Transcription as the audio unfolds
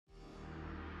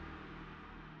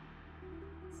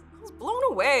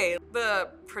blown away. The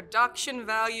production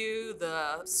value,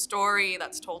 the story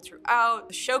that's told throughout,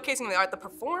 the showcasing the art, the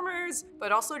performers,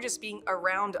 but also just being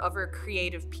around other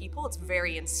creative people. It's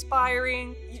very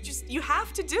inspiring. You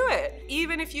have to do it.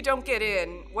 Even if you don't get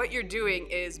in, what you're doing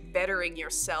is bettering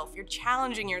yourself. You're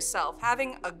challenging yourself,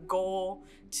 having a goal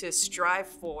to strive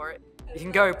for. You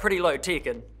can go pretty low tech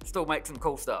and still make some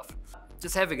cool stuff.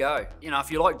 Just have a go. You know,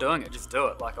 if you like doing it, just do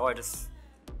it. Like I'm just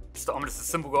a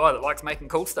simple guy that likes making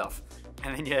cool stuff.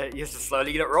 And then you just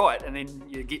slowly get it right, and then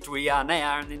you get to where you are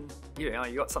now, and then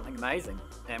you got something amazing.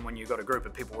 And when you've got a group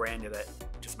of people around you that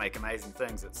just make amazing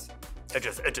things, it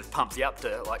just pumps you up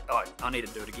to like, oh, I need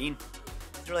to do it again.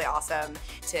 It's really awesome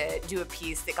to do a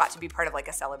piece that got to be part of like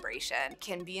a celebration. It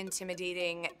can be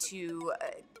intimidating to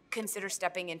consider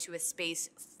stepping into a space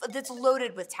that's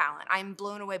loaded with talent. I'm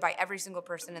blown away by every single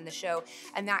person in the show,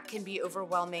 and that can be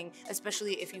overwhelming,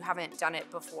 especially if you haven't done it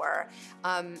before.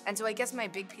 And so I guess my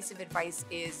big piece of advice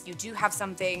is you do have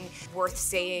something worth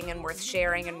saying and worth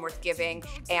sharing and worth giving,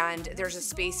 and there's a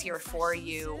space here for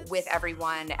you with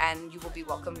everyone, and you will be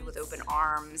welcomed with open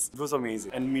arms. It was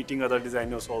amazing, and meeting other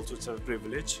designers also, it's a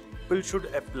privilege. People should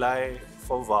apply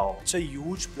for WOW. It's a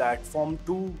huge platform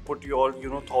to put your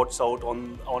thoughts out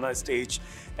on a stage,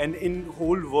 and in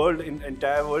whole world, in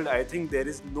entire world, I think there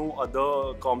is no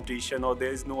other competition or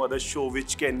there is no other show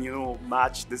which can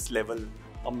match this level.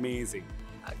 Amazing.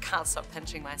 I can't stop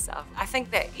pinching myself. I think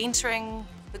that entering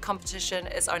the competition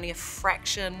is only a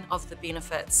fraction of the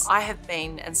benefits. I have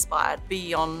been inspired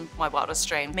beyond my wildest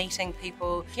dream. Meeting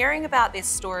people, hearing about their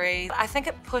stories, I think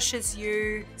it pushes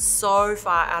you so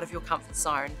far out of your comfort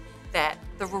zone that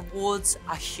the rewards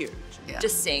are huge. Yeah.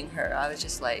 Just seeing her, I was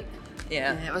just like,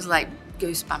 yeah. It was like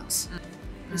goosebumps.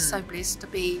 We're so blessed to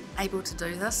be able to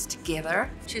do this together.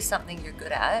 Choose something you're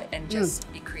good at and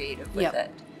just be creative with it.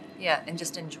 Yeah, and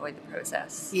just enjoy the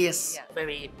process. Yes. Yeah.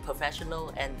 Very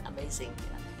professional and amazing,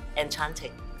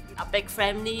 enchanting. A big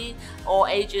family, all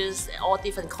ages, all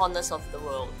different corners of the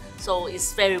world. So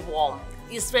it's very warm.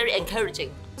 It's very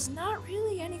encouraging. There's not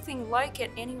really anything like it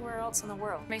anywhere else in the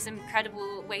world. Most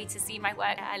incredible way to see my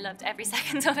work. I loved every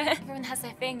second of it. Everyone has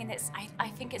their thing, and I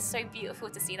think it's so beautiful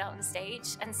to see that on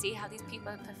stage and see how these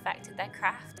people have perfected their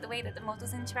craft. The way that the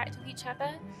models interact with each other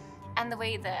and the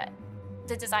way that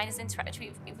the designers interact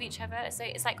with each other. So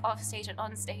it's like off stage and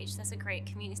on stage, there's a great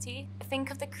community.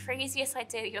 Think of the craziest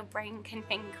idea your brain can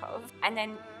think of and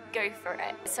then go for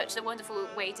it. It's such a wonderful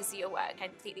way to see your work,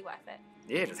 completely worth it.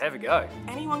 Yeah, just have a go.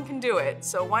 Anyone can do it,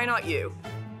 so why not you?